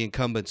 of the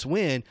incumbents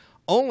win.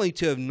 Only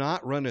to have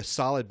not run a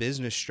solid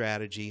business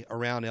strategy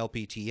around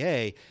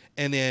LPTA,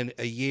 and then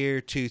a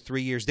year, 2,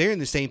 3 years, they're in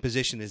the same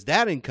position as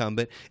that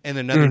incumbent, and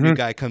another new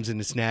guy comes in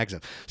and snags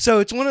them. So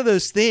it's one of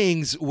those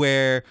things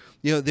where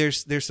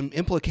there's some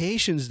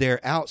implications there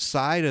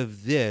outside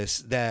of this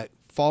that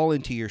fall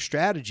into your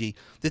strategy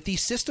that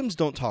these systems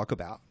don't talk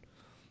about.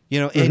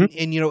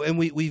 And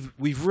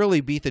we've really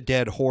beat the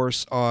dead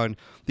horse on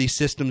these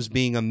systems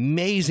being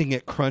amazing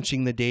at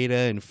crunching the data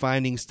and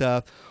finding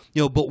stuff.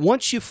 But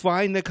once you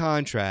find the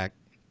contract,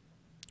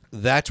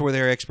 that's where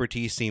their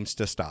expertise seems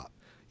to stop.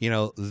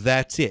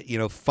 That's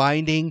it.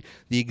 Finding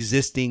the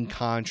existing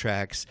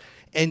contracts.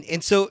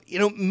 And so,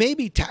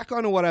 maybe tack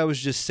on to what I was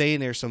just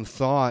saying there, some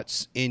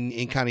thoughts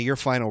in kind of your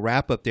final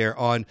wrap up there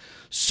on,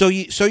 so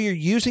you're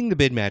using the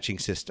bid matching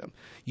system.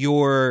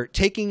 You're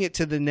taking it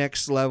to the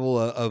next level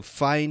of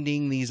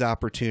finding these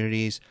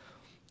opportunities.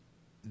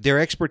 Their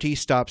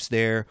expertise stops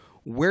there.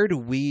 Where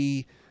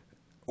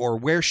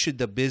should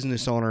the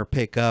business owner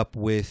pick up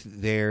with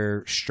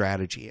their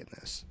strategy in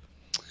this?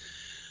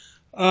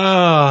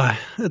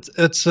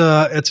 It's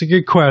a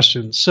good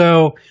question.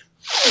 So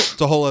It's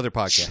a whole other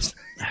podcast.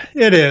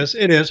 it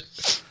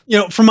is.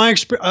 From my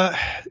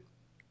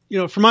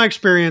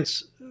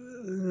experience,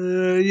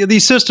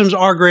 these systems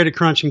are great at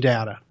crunching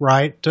data,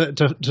 right?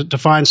 To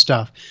find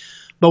stuff.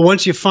 But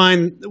once you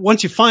find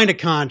a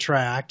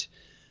contract,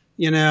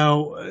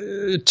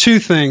 two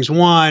things.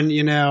 One,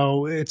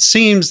 it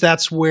seems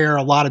that's where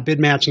a lot of bid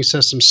matching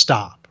systems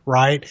stop,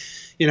 right?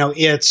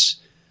 It's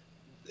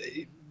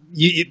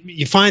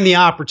you find the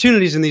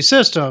opportunities in these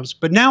systems,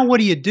 but now what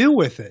do you do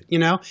with it?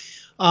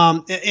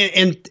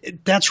 And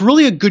that's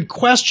really a good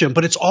question,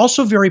 but it's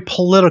also very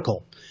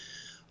political.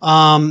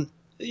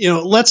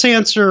 Let's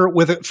answer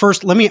with it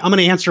first. I'm going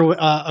to answer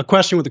a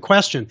question with a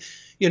question.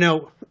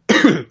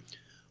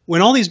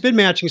 When all these bid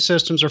matching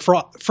systems are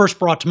first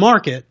brought to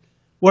market,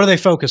 what do they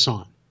focus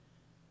on?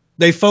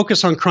 They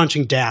focus on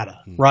crunching data,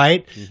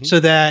 right? Mm-hmm. So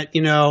that,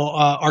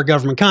 our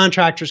government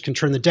contractors can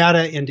turn the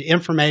data into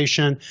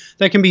information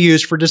that can be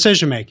used for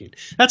decision making.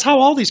 That's how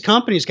all these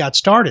companies got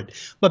started.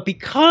 But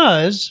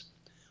because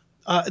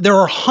there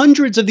are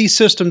hundreds of these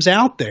systems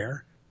out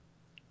there,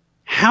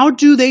 how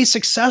do they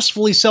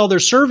successfully sell their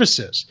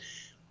services?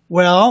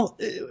 Well,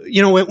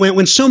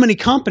 when so many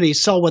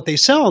companies sell what they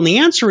sell, and the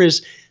answer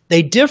is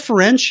they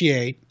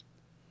differentiate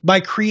by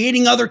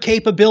creating other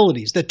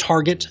capabilities that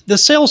target the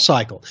sales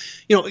cycle.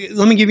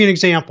 Let me give you an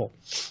example.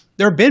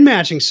 There are bid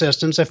matching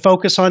systems that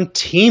focus on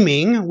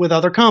teaming with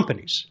other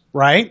companies,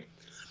 right?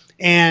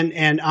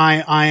 And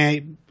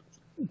I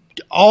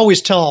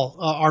always tell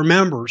our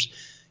members,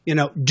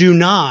 do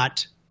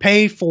not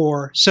pay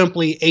for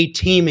simply a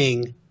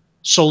teaming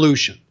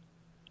solution,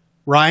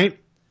 right?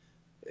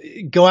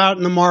 Go out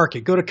in the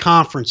market, go to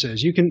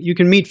conferences. You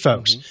can meet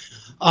folks.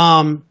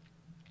 Mm-hmm.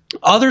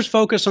 Others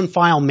focus on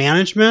file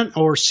management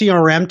or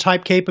CRM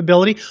type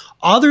capability.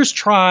 Others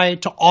try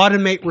to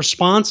automate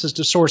responses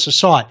to sources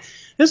sought.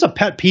 This is a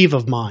pet peeve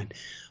of mine.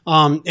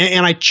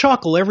 And I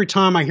chuckle every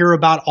time I hear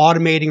about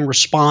automating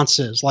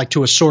responses like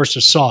to a source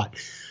of sought.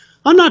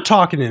 I'm not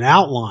talking an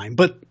outline,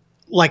 but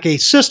like a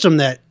system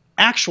that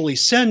actually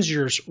sends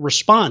your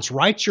response,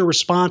 writes your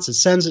response and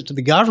sends it to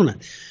the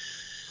government.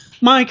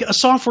 Mike, a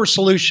software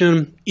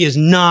solution is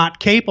not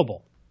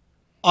capable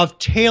of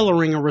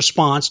tailoring a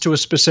response to a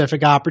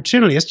specific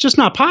opportunity. It's just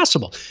not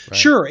possible. Right.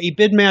 Sure, a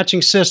bid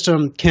matching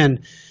system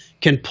can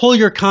pull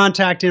your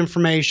contact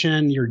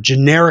information, your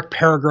generic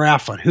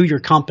paragraph on who your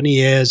company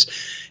is.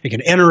 It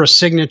can enter a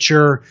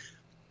signature,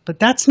 but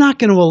that's not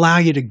going to allow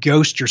you to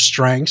ghost your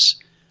strengths,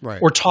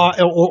 right, or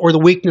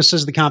the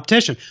weaknesses of the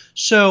competition.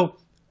 So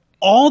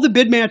all the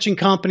bid matching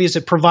companies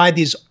that provide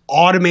these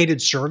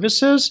automated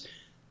services,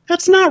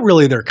 that's not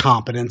really their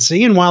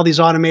competency. And while these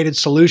automated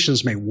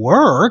solutions may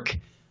work,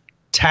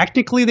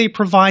 technically they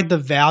provide the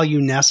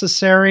value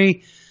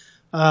necessary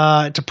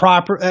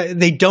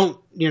they don't,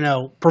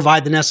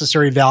 provide the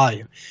necessary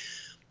value.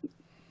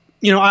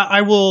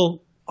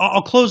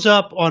 I'll close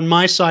up on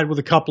my side with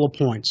a couple of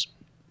points.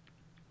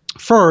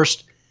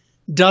 First,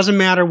 doesn't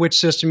matter which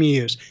system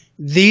you use.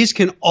 These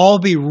can all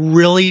be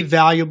really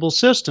valuable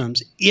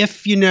systems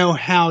if you know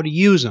how to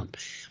use them.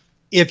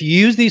 If you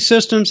use these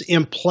systems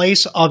in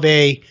place of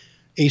a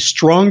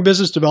strong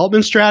business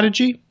development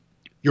strategy,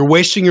 you're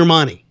wasting your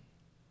money.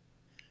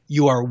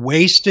 You are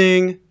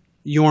wasting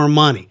your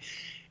money.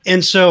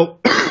 And so,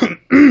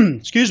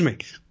 excuse me,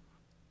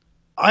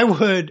 I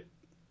would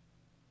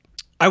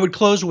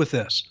close with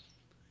this.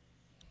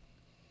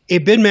 A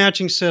bid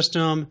matching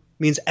system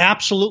means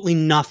absolutely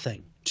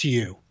nothing to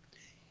you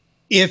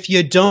if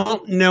you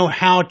don't know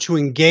how to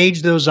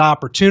engage those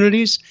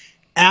opportunities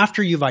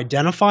after you've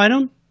identified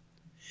them.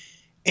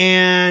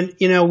 And,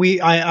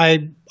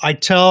 I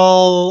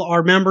tell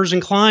our members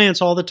and clients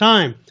all the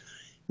time,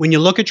 when you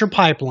look at your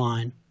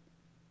pipeline,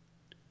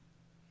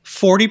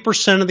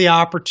 40% of the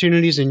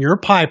opportunities in your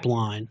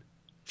pipeline,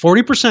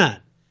 40%,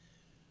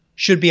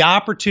 should be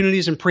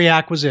opportunities in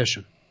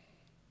pre-acquisition.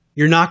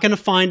 You're not going to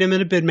find them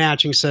in a bid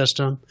matching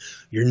system.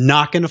 You're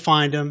not going to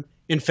find them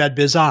in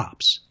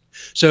FedBizOps.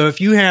 So if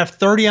you have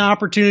 30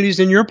 opportunities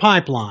in your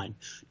pipeline,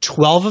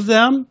 12 of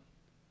them,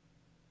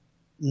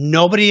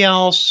 nobody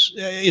else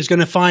is going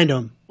to find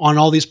them on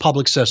all these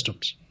public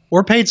systems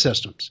or paid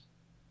systems.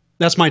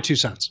 That's my 2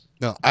 cents.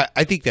 No,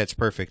 I think that's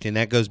perfect. And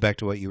that goes back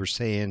to what you were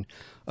saying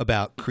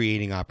about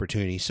creating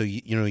opportunities. So,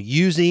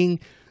 using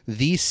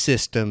these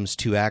systems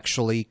to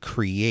actually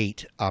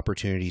create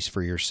opportunities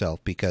for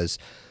yourself, because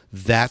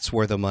that's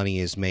where the money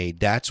is made.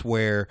 That's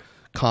where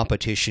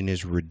competition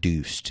is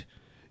reduced,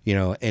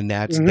 and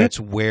that's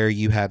where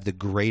you have the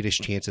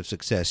greatest chance of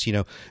success.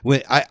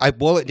 When I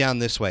boil it down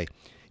this way,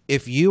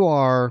 if you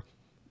are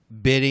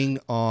bidding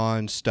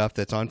on stuff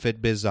that's on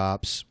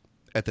FedBizOps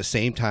at the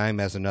same time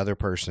as another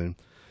person,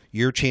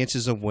 your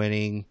chances of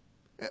winning,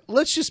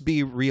 let's just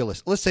be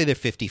realistic. Let's say they're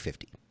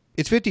 50-50.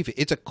 It's 50-50.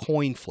 It's a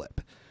coin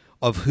flip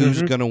of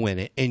who's going to win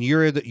it. And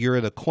you're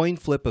the coin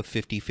flip of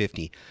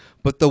 50-50.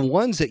 But the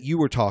ones that you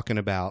were talking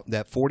about,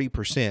 that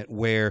 40%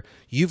 where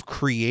you've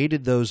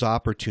created those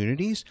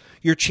opportunities,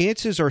 your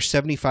chances are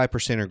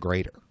 75% or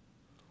greater.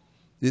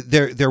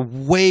 they're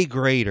way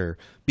greater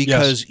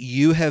because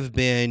you have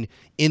been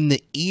in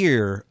the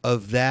ear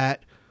of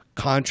that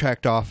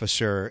contract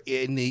officer,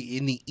 in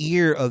the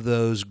ear of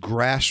those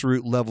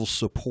grassroots level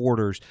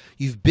supporters.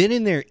 You've been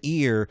in their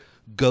ear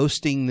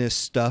ghosting this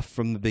stuff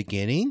from the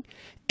beginning.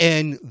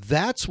 And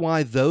that's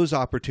why those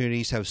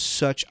opportunities have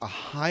such a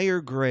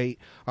higher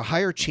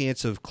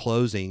chance of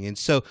closing. And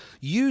so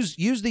use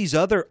these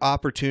other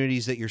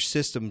opportunities that your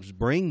systems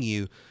bring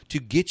you to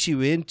get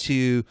you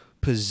into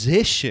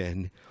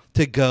position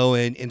to go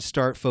in and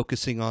start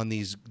focusing on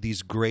these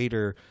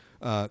greater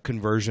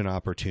conversion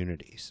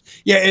opportunities.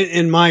 Yeah,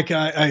 and Mike,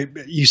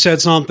 you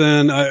said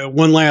something.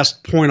 One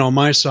last point on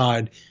my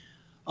side.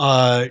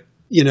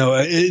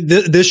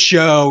 This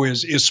show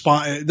this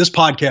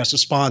podcast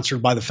is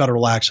sponsored by the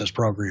Federal Access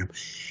Program,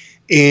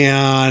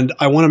 and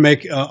I want to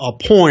make a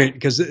point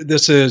because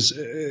this is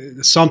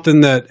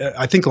something that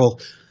I think will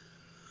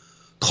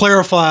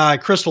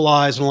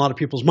crystallize in a lot of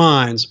people's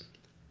minds.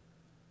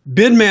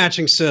 Bid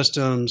matching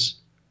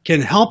systems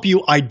can help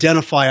you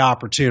identify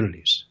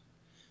opportunities.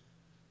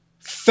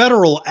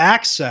 Federal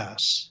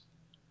Access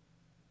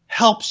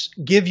helps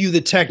give you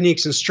the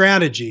techniques and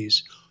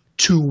strategies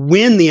to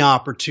win the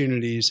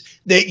opportunities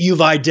that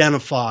you've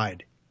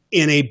identified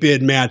in a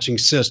bid matching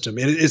system.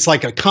 It's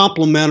like a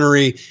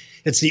complementary.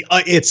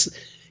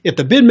 If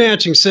the bid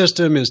matching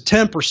system is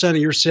 10% of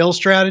your sales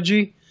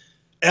strategy,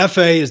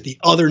 FA is the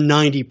other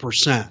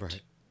 90%, right.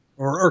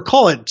 or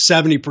call it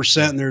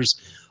 70%. And there's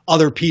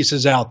other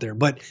pieces out there,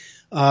 but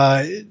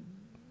what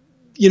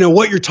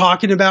you're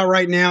talking about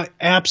right now,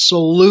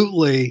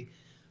 absolutely.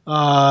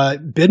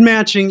 Bid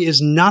matching is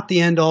not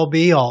the end all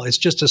be all. It's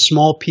just a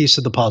small piece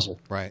of the puzzle.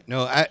 Right.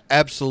 No,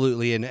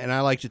 absolutely. And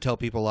I like to tell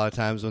people a lot of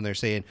times when they're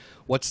saying,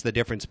 what's the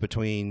difference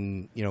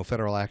between,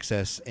 Federal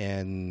Access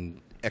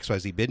and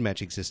XYZ bid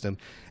matching system?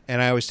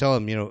 And I always tell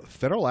them,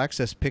 Federal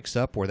Access picks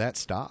up where that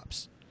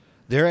stops.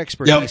 Their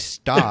expertise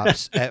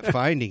stops at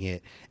finding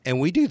it, and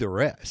we do the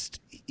rest.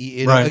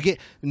 Right. Again,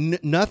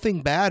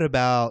 nothing bad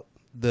about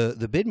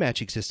the bid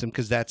matching system,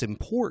 because that's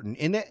important.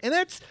 And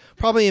that's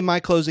probably in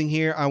my closing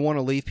here. I want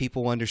to leave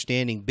people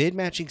understanding bid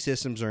matching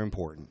systems are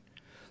important.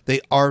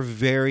 They are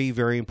very,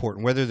 very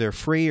important, whether they're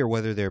free or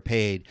whether they're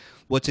paid.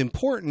 What's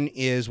important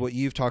is what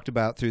you've talked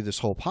about through this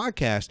whole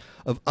podcast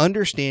of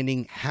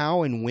understanding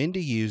how and when to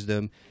use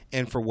them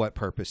and for what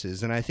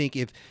purposes. And I think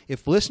if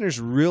listeners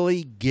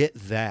really get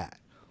that,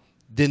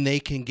 then they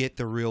can get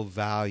the real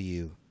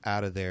value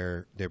out of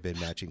their bid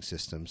matching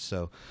systems.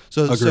 So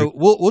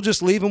we'll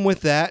just leave them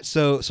with that.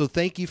 So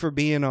thank you for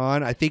being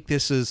on. I think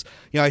this is,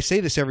 I say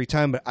this every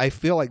time, but I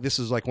feel like this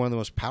is like one of the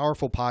most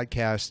powerful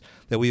podcasts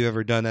that we've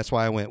ever done. That's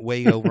why I went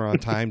way over on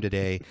time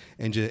today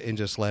and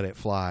just let it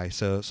fly.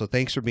 So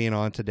thanks for being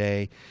on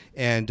today.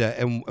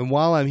 And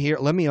while I'm here,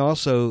 let me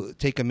also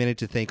take a minute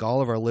to thank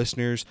all of our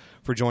listeners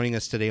for joining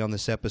us today on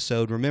this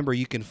episode. Remember,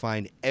 you can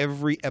find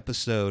every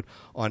episode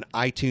on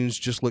iTunes.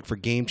 Just look for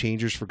Game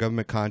Changers for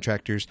Government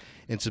Contractors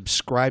and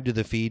subscribe to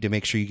the feed to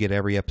make sure you get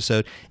every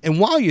episode. And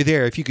while you're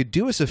there, if you could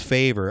do us a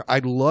favor,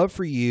 I'd love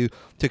for you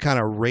to kind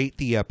of rate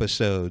the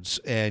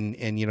episodes and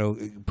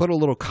put a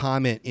little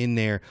comment in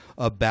there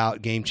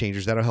about Game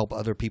Changers. That'll help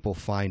other people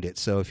find it.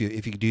 So if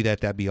you could do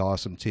that, that'd be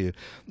awesome too.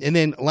 And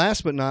then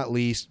last but not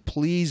least,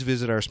 please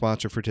visit our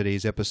sponsor for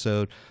today's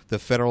episode, the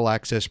Federal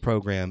Access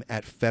Program,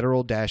 at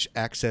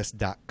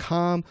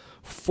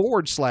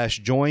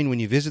federal-access.com/join. When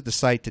you visit the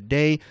site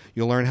today,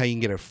 you'll learn how you can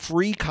get a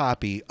free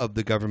copy of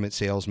the Government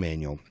Sales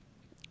Manual.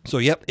 So,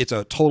 it's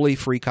a totally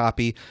free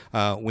copy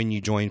when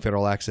you join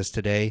Federal Access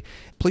today.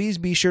 Please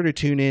be sure to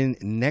tune in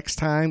next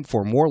time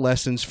for more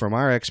lessons from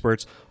our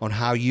experts on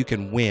how you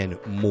can win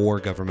more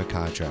government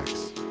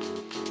contracts.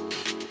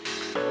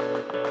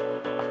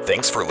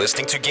 Thanks for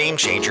listening to Game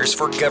Changers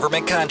for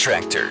Government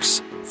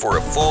Contractors. For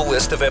a full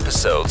list of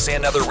episodes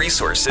and other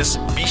resources,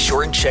 be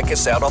sure and check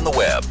us out on the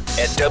web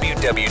at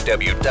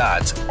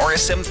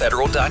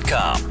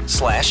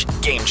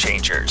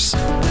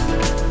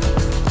www.rsmfederal.com/gamechangers.